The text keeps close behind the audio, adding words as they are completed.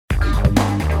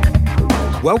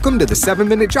Welcome to the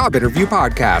 7-Minute Job Interview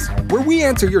Podcast, where we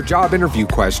answer your job interview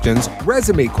questions,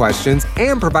 resume questions,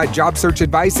 and provide job search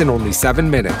advice in only 7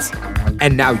 minutes.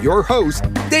 And now your host,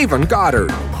 Davon Goddard.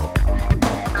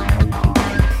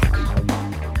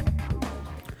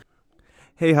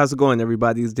 Hey, how's it going,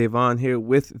 everybody? It's Davon here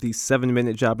with the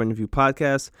 7-Minute Job Interview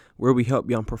Podcast, where we help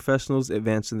young professionals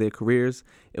advance in their careers,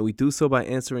 and we do so by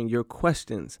answering your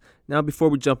questions. Now, before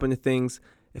we jump into things,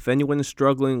 if anyone is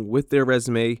struggling with their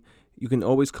resume, you can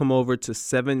always come over to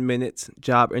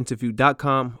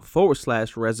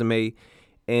 7minutesjobinterview.com/resume,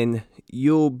 and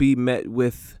you'll be met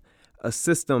with a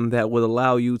system that will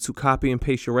allow you to copy and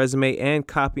paste your resume and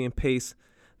copy and paste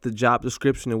the job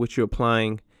description in which you're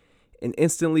applying. And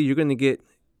instantly, you're going to get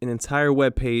an entire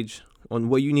web page on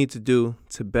what you need to do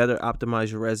to better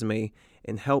optimize your resume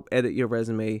and help edit your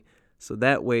resume, so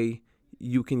that way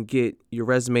you can get your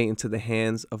resume into the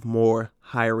hands of more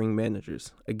hiring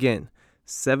managers. Again,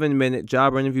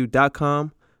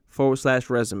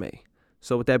 7minutejobinterview.com/resume.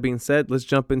 So with that being said, let's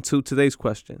jump into today's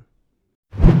question.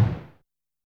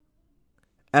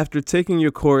 After taking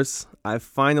your course, I've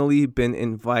finally been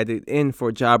invited in for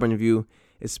a job interview.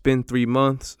 It's been 3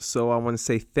 months, so I want to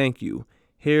say thank you.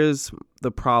 Here's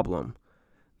the problem.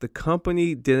 The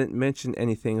company didn't mention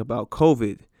anything about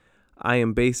COVID. I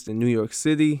am based in New York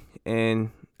City,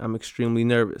 and I'm extremely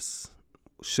nervous.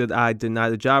 Should I deny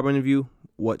the job interview?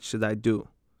 What should I do?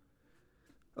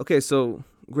 Okay, so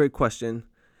great question.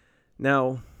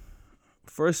 Now,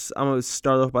 first, I'm going to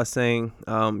start off by saying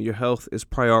your health is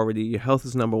priority. Your health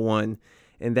is number one,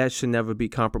 and that should never be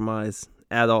compromised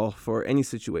at all for any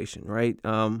situation, right?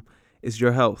 It's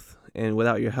your health, and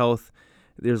without your health,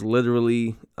 there's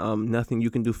literally nothing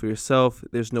you can do for yourself.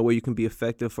 There's no way you can be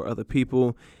effective for other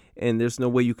people, and there's no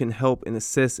way you can help and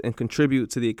assist and contribute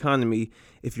to the economy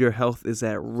if your health is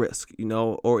at risk,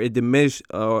 or it diminishes,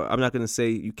 or I'm not going to say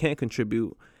you can't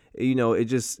contribute, it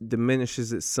just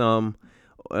diminishes it some,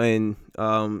 and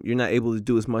you're not able to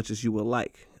do as much as you would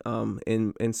like,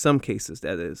 in some cases,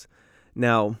 that is.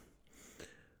 Now,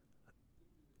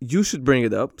 you should bring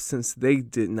it up since they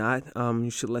did not. You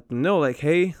should let them know, like,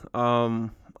 hey,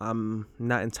 I'm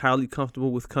not entirely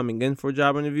comfortable with coming in for a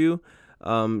job interview.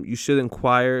 You should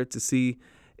inquire to see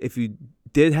if you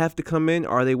did have to come in,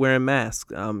 are they wearing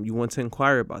masks? You want to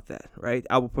inquire about that, right?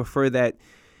 I would prefer that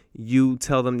you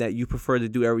tell them that you prefer to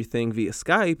do everything via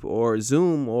Skype or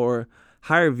Zoom or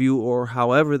HireVue or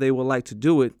however they would like to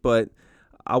do it. But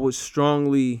I would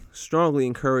strongly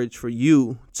encourage for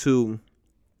you to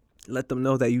let them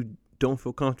know that you don't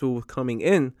feel comfortable with coming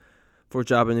in for a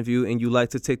job interview and you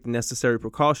like to take the necessary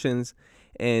precautions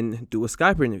and do a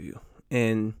Skype interview.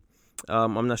 And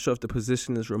I'm not sure if the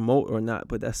position is remote or not,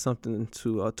 but that's something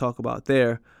to talk about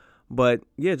there. But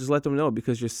yeah, just let them know,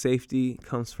 because your safety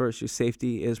comes first. Your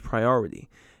safety is priority.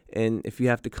 And if you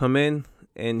have to come in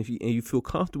and if you feel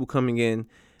comfortable coming in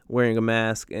wearing a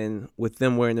mask and with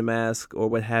them wearing the mask or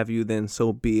what have you, then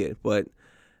so be it. But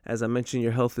as I mentioned,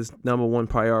 your health is number one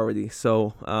priority.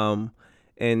 So,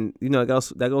 and that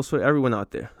goes for everyone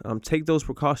out there. Take those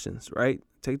precautions, right?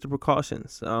 Take the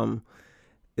precautions.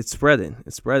 It's spreading,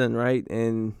 right?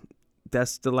 And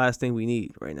that's the last thing we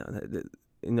need right now.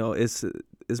 It's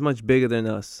much bigger than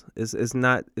us. It's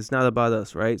not about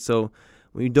us, right? So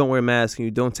when you don't wear a mask and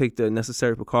you don't take the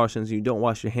necessary precautions, you don't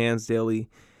wash your hands daily,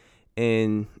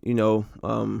 and you're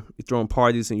throwing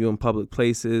parties and you're in public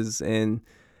places, and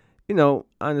I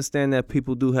understand that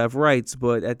people do have rights,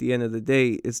 but at the end of the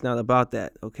day, it's not about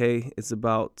that, okay? It's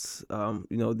about,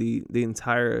 the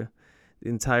entire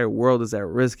world is at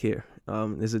risk here.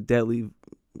 There's a deadly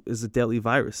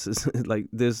virus. It's like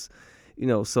this,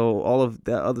 so all of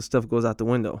that other stuff goes out the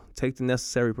window. Take the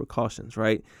necessary precautions,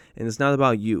 right? And it's not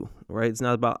about you, right? It's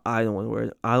not about, I don't want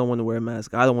to wear a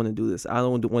mask. I don't want to do this. I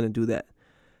don't want to do that.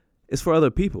 It's for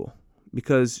other people,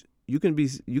 because you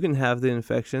can have the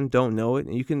infection, don't know it,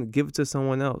 and you can give it to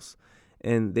someone else,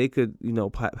 and they could,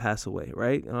 pass away,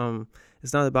 right?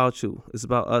 It's not about you. It's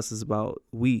about us. It's about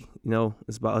we,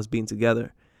 it's about us being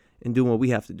together and doing what we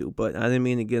have to do. But I didn't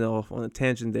mean to get off on a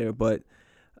tangent there, but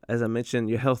as I mentioned,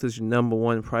 your health is your number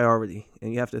one priority,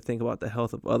 and you have to think about the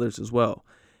health of others as well.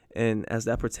 And as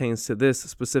that pertains to this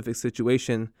specific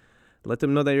situation, let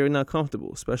them know that you're not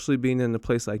comfortable, especially being in a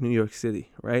place like New York City,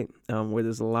 right? Where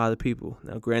there's a lot of people.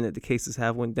 Now, granted, the cases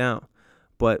have went down,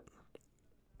 but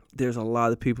there's a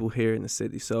lot of people here in the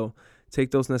city. So take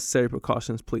those necessary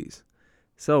precautions, please.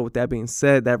 So with that being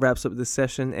said, that wraps up this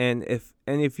session. And if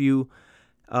any of you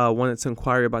wanted to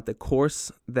inquire about the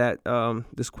course that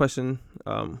this question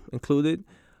included,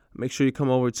 make sure you come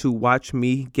over to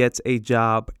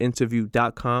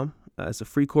watchmegetajobinterview.com. It's a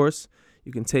free course.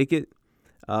 You can take it.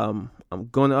 I'm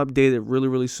going to update it really,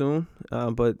 really soon,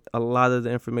 but a lot of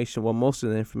the information, most of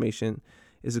the information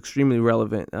is extremely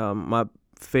relevant. My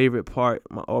favorite part,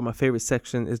 my favorite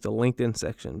section is the LinkedIn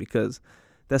section, because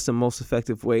that's the most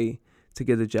effective way to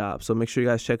get a job. So make sure you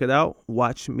guys check it out.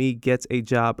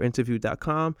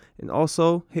 WatchMeGetAJobInterview.com, and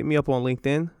also hit me up on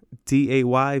LinkedIn,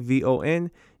 DayvonGoddard.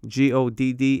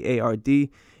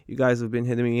 You guys have been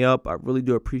hitting me up. I really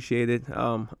do appreciate it.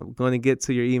 I'm going to get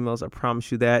to your emails. I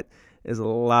promise you that. There's a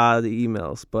lot of the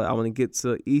emails, but I want to get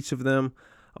to each of them.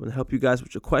 I'm going to help you guys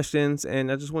with your questions,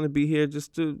 and I just want to be here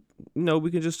just to,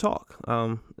 we can just talk.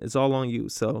 It's all on you.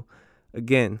 So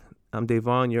again, I'm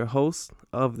Davon, your host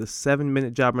of the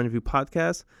 7-Minute Job Interview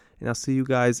Podcast, and I'll see you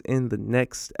guys in the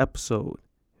next episode.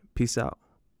 Peace out.